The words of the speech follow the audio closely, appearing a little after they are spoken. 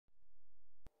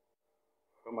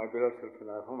So my beloved self,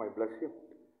 I bless you.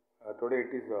 Today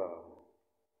it is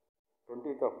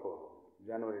 20th of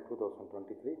January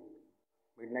 2023,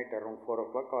 midnight around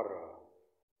 4 o'clock or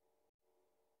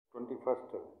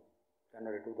 21st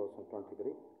January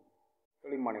 2023,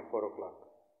 early morning 4 o'clock.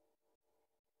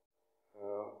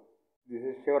 This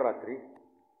is Shivaratri,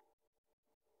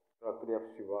 Ratri of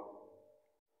Shiva.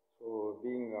 So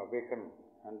being awakened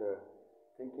and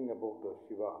thinking about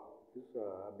Shiva is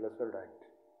a blessed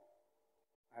act.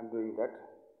 I am doing that.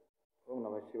 Om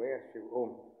Namah Shivaya, Shiv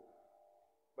Om.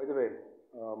 By the way,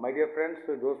 my dear friends,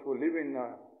 those who live in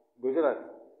Gujarat,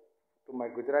 to my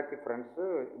Gujarati friends,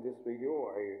 this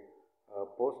video I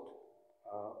post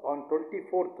on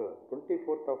 24th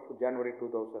of January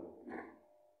 2023.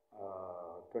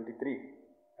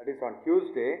 That is on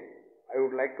Tuesday. I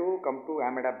would like to come to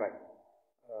Ahmedabad.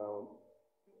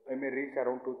 I may reach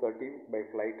around 2:30 by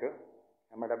flight,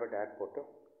 Ahmedabad airport.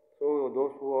 So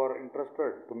those who are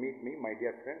interested to meet me, my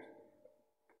dear friends,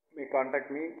 may contact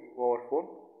me over phone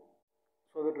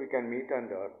so that we can meet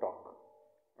and talk.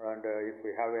 And if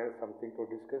we have something to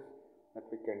discuss, that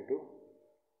we can do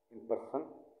in person.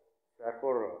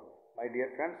 Therefore, my dear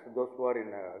friends, those who are in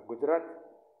Gujarat,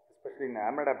 especially in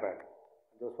Ahmedabad,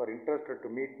 those who are interested to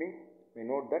meet me, may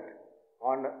note that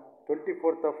on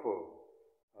 24th of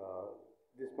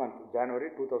this month, January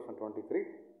 2023,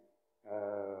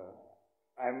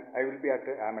 I will be at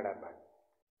Ahmedabad.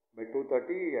 By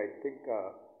 2:30, I think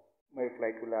my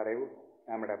flight will arrive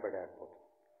Ahmedabad airport.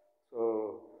 So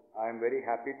I am very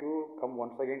happy to come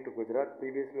once again to Gujarat.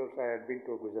 Previously also I had been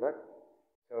to Gujarat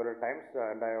several times,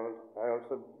 and I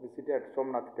also visited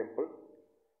Somnath temple.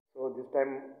 So this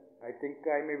time I think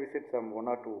I may visit some one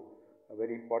or two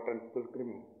very important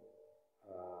pilgrim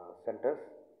centers,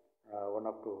 one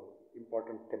or two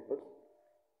important temples.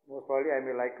 Most probably I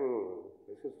may like to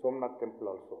visit Somnath temple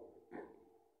also.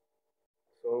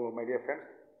 So my dear friends,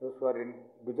 those who are in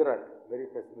Gujarat, very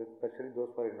especially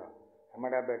those who are in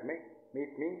Ahmedabad, may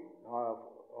meet me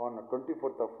on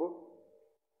 24th of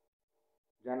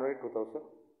January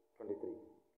 2023.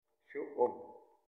 Shiv Om.